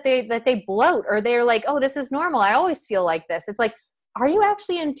forget that they bloat, or they're like, oh, this is normal. I always feel like this. It's like, are you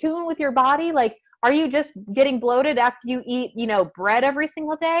actually in tune with your body? Like, are you just getting bloated after you eat, bread every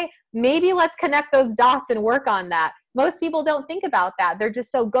single day? Maybe let's connect those dots and work on that. Most people don't think about that. They're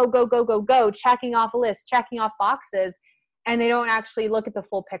just so go, go, go, go, go, checking off a list, checking off boxes, and they don't actually look at the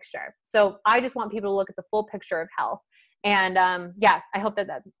full picture. So I just want people to look at the full picture of health. And I hope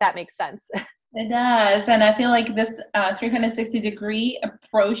that makes sense. It does. And I feel like this 360-degree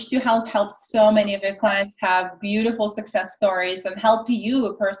approach to health helps so many of your clients have beautiful success stories and help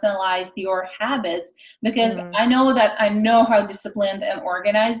you personalize your habits. Because I know how disciplined and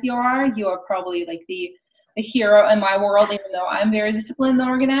organized you are. You are probably like the hero in my world, even though I'm very disciplined and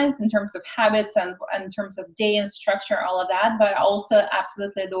organized in terms of habits and in terms of day and structure, all of that. But I also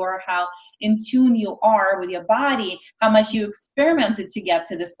absolutely adore how in tune you are with your body, how much you experimented to get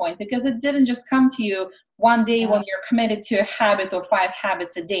to this point, because it didn't just come to you one day when you're committed to a habit or 5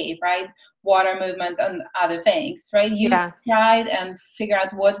 habits a day, right? Water, movement, and other things, right? You tried and figure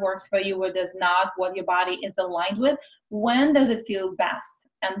out what works for you, what does not, what your body is aligned with. When does it feel best?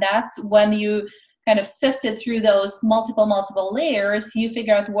 And that's when you kind of sifted through those multiple layers, you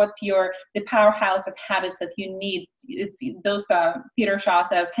figure out what's the powerhouse of habits that you need. It's those Peter Shaw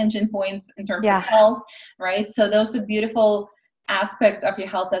says hinging points in terms of health, right? So those are beautiful aspects of your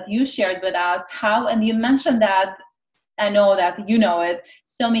health that you shared with us. And you mentioned that, I know that you know it,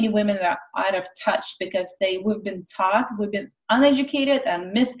 so many women are out of touch because we've been uneducated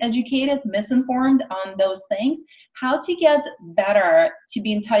and miseducated, misinformed on those things. How to get better to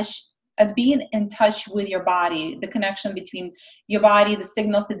be in touch, at being in touch with your body, the connection between your body, the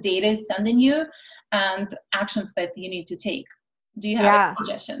signals the data is sending you, and actions that you need to take. Do you have any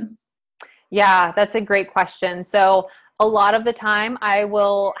suggestions? Yeah, that's a great question. So a lot of the time I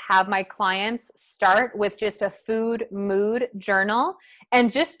will have my clients start with just a food mood journal,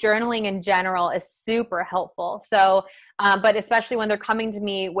 and just journaling in general is super helpful. So, but especially when they're coming to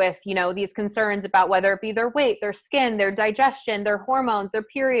me with, these concerns about whether it be their weight, their skin, their digestion, their hormones, their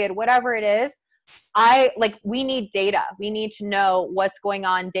period, whatever it is, we need data. We need to know what's going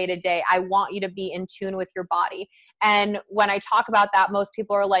on day to day. I want you to be in tune with your body. And when I talk about that, most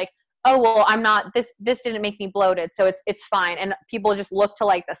people are like, oh, well, I'm not, this didn't make me bloated, so it's fine. And people just look to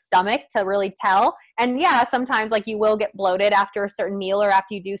like the stomach to really tell. And sometimes like you will get bloated after a certain meal or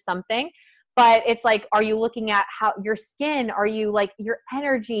after you do something, but it's like, are you looking at how your skin, are you like your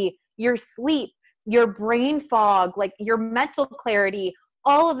energy, your sleep, your brain fog, like your mental clarity,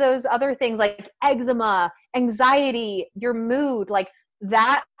 all of those other things like eczema, anxiety, your mood, like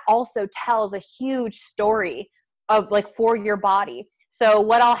that also tells a huge story of like for your body. So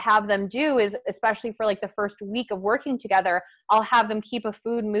what I'll have them do is, especially for like the first week of working together, I'll have them keep a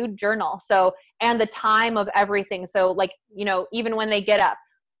food mood journal. So, and the time of everything. So like, even when they get up,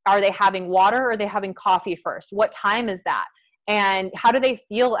 are they having water or are they having coffee first? What time is that? And how do they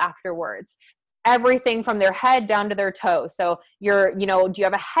feel afterwards? Everything from their head down to their toes. So do you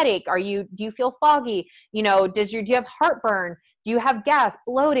have a headache? Do you feel foggy? Do you have heartburn? Do you have gas,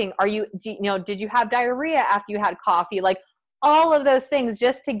 bloating? Did you have diarrhea after you had coffee? Like all of those things,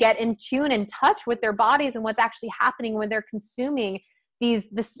 just to get in tune and touch with their bodies and what's actually happening when they're consuming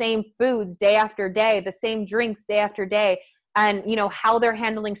the same foods day after day, the same drinks day after day, and how they're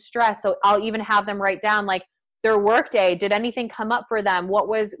handling stress. So I'll even have them write down like their work day. Did anything come up for them? What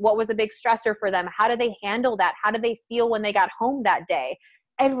was a big stressor for them? How did they handle that? How did they feel when they got home that day?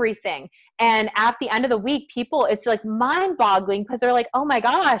 Everything. And at the end of the week, people, it's like mind boggling, because they're like, oh my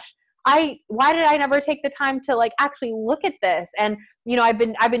gosh, why did I never take the time to like actually look at this? And I've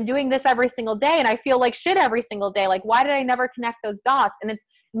been doing this every single day and I feel like shit every single day. Like, why did I never connect those dots? And it's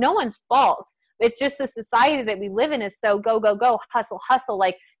no one's fault. It's just the society that we live in is so go, go, go, hustle, hustle,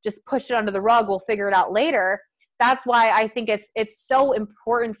 like just push it under the rug. We'll figure it out later. That's why I think it's so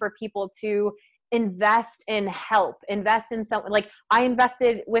important for people to invest in help, invest in something. Like I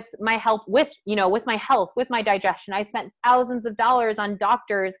invested with my health, with my health, with my digestion. I spent thousands of dollars on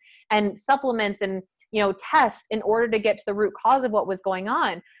doctors and supplements and, tests in order to get to the root cause of what was going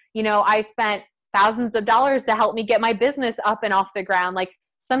on. I spent thousands of dollars to help me get my business up and off the ground. Like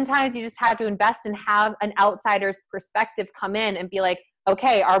sometimes you just have to invest and have an outsider's perspective come in and be like,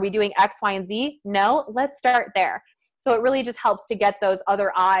 okay, are we doing X, Y, and Z? No, let's start there. So it really just helps to get those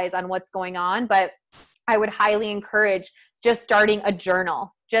other eyes on what's going on. But I would highly encourage just starting a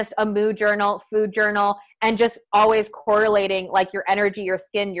journal, just a mood journal, food journal, and just always correlating like your energy, your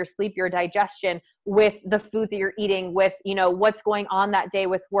skin, your sleep, your digestion with the foods that you're eating, with, what's going on that day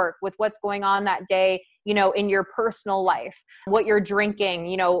with work, with what's going on that day, in your personal life, what you're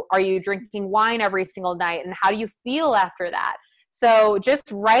drinking, are you drinking wine every single night, and how do you feel after that? So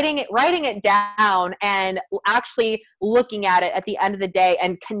just writing it down and actually looking at it at the end of the day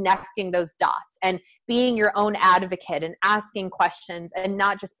and connecting those dots and being your own advocate and asking questions and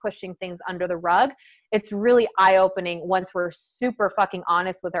not just pushing things under the rug. It's really eye-opening once we're super fucking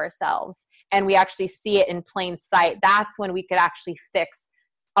honest with ourselves and we actually see it in plain sight. That's when we could actually fix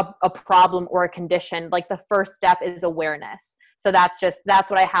a problem or a condition. Like the first step is awareness. So that's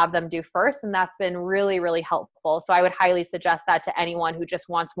what I have them do first. And that's been really, really helpful. So I would highly suggest that to anyone who just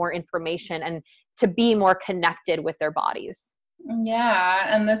wants more information and to be more connected with their bodies. Yeah,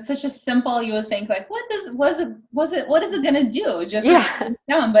 and that's such a simple. You would think like, what is it gonna do? Just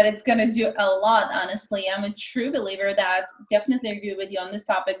down, but it's gonna do a lot. Honestly, I'm a true believer that definitely agree with you on this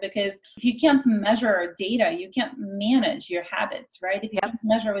topic, because if you can't measure data, you can't manage your habits, right? If you can't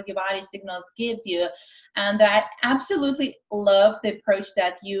measure what your body signals gives you, and I absolutely love the approach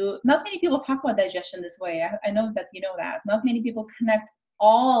that not many people talk about digestion this way. I know that you know that. Not many people connect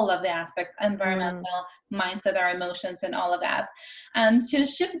all of the aspects, environmental, mindset, our emotions, and all of that. And to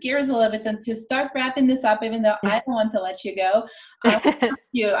shift gears a little bit and to start wrapping this up, even though I don't want to let you go,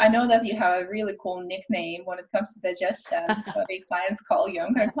 I know that you have a really cool nickname when it comes to digestion. What do clients call you?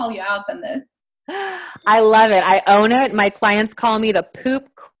 I'm going to call you out on this. I love it. I own it. My clients call me the poop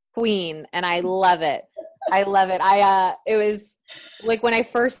queen, and I love it. I love it. It was like when I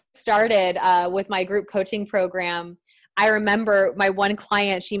first started with my group coaching program, I remember my one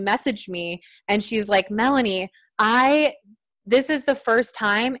client, she messaged me and she's like, Melanie, this is the first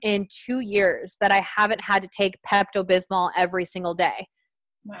time in 2 years that I haven't had to take Pepto-Bismol every single day.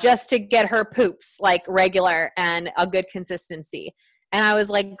 Wow. Just to get her poops like regular and a good consistency. And I was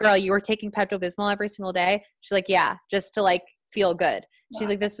like, girl, you were taking Pepto-Bismol every single day? She's like, yeah, just to like feel good. She's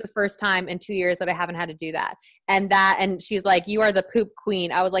like, this is the first time in 2 years that I haven't had to do that. And she's like, you are the poop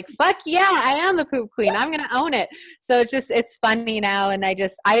queen. I was like, fuck yeah, I am the poop queen. I'm going to own it. So it's funny now. And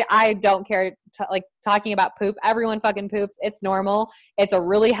I don't care like talking about poop. Everyone fucking poops. It's normal. It's a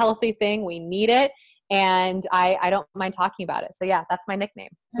really healthy thing. We need it. And I don't mind talking about it. So yeah, that's my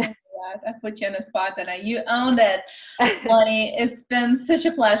nickname. I put you on the spot and you owned it. Melanie, it's been such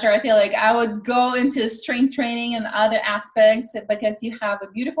a pleasure. I feel like I would go into strength training and other aspects because you have a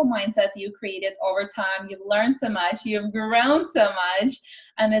beautiful mindset you created over time. You've learned so much. You've grown so much.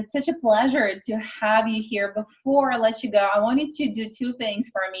 And it's such a pleasure to have you here. Before I let you go, I want you to do two things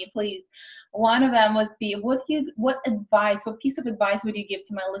for me, please. One of them would be, what piece of advice would you give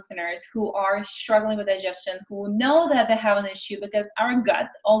to my listeners who are struggling with digestion, who know that they have an issue because our gut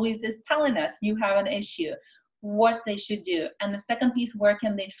always is telling us you have an issue, what they should do? And the second piece, where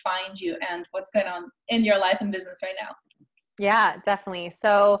can they find you and what's going on in your life and business right now? Yeah, definitely.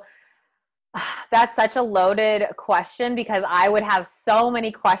 So that's such a loaded question because I would have so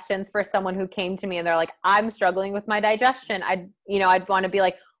many questions for someone who came to me and they're like, I'm struggling with my digestion. I'd want to be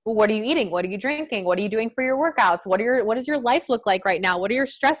like, well, what are you eating? What are you drinking? What are you doing for your workouts? What does your life look like right now? What are your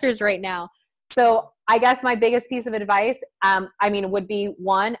stressors right now? So I guess my biggest piece of advice, would be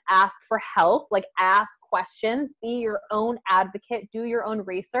one, ask for help, like ask questions, be your own advocate, do your own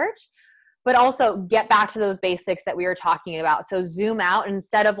research, but also get back to those basics that we were talking about. So zoom out, and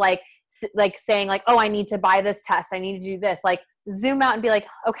instead of like saying like, oh, I need to buy this test, I need to do this, like zoom out and be like,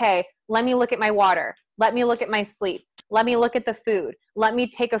 okay, let me look at my water. Let me look at my sleep. Let me look at the food. Let me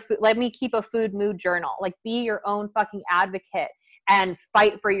keep a food mood journal. Like be your own fucking advocate and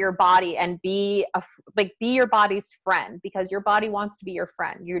fight for your body, and be your body's friend, because your body wants to be your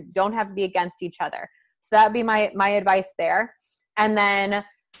friend. You don't have to be against each other. So that'd be my advice there. And then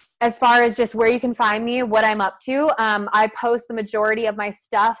as far as just where you can find me, what I'm up to, I post the majority of my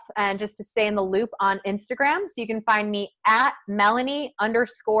stuff, and just to stay in the loop, on Instagram. So you can find me at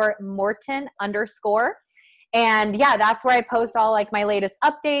Melanie_Morton_. And yeah, that's where I post all like my latest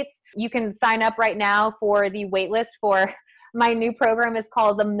updates. You can sign up right now for the waitlist for my new program. Is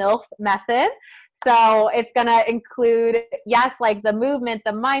called the MILF Method. So it's going to include, yes, like the movement,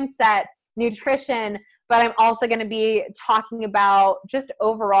 the mindset, nutrition, but I'm also going to be talking about just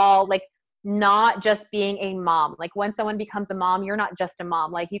overall, like not just being a mom. Like when someone becomes a mom, you're not just a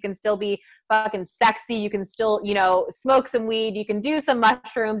mom. Like you can still be fucking sexy. You can still, smoke some weed. You can do some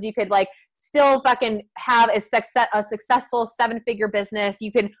mushrooms. You could like still fucking have a successful 7-figure business.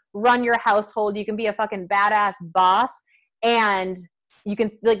 You can run your household. You can be a fucking badass boss, and you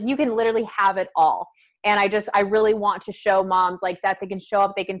can literally have it all. And I really want to show moms like that they can show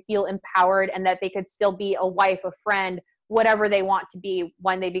up, they can feel empowered, and that they could still be a wife, a friend, whatever they want to be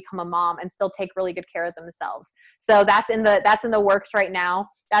when they become a mom, and still take really good care of themselves. So that's in the works right now.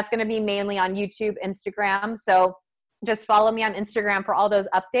 That's going to be mainly on YouTube, Instagram. So just follow me on Instagram for all those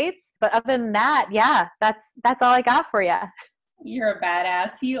updates. But other than that, yeah, that's all I got for you. You're a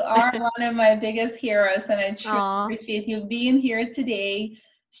badass. You are one of my biggest heroes, and I truly appreciate you being here today,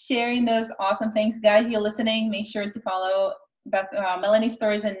 sharing those awesome things. Guys, you're listening, make sure to follow Melanie's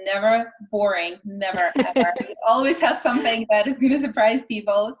stories are never boring, never ever. You always have something that is going to surprise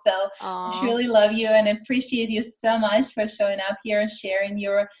people. So I truly love you and appreciate you so much for showing up here and sharing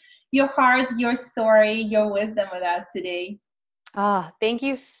your heart, your story, your wisdom with us today. Oh, thank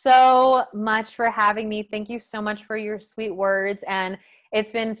you so much for having me. Thank you so much for your sweet words. And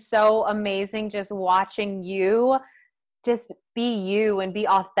it's been so amazing just watching you just be you and be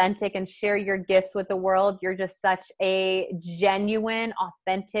authentic and share your gifts with the world. You're just such a genuine,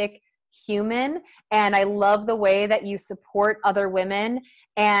 authentic human. And I love the way that you support other women.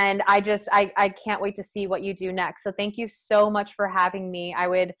 And I can't wait to see what you do next. So thank you so much for having me. I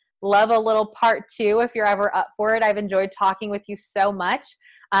would love a little part 2 if you're ever up for it. I've enjoyed talking with you so much.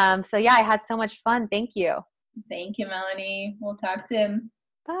 So yeah, I had so much fun. Thank you. Thank you, Melanie. We'll talk soon.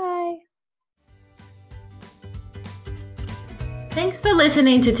 Bye. Thanks for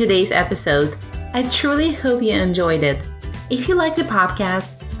listening to today's episode. I truly hope you enjoyed it. If you like the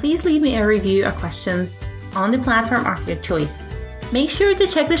podcast, please leave me a review or questions on the platform of your choice. Make sure to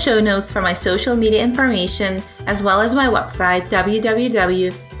check the show notes for my social media information, as well as my website,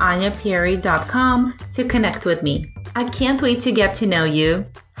 www.anyaperry.com, to connect with me. I can't wait to get to know you.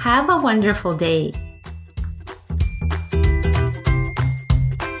 Have a wonderful day.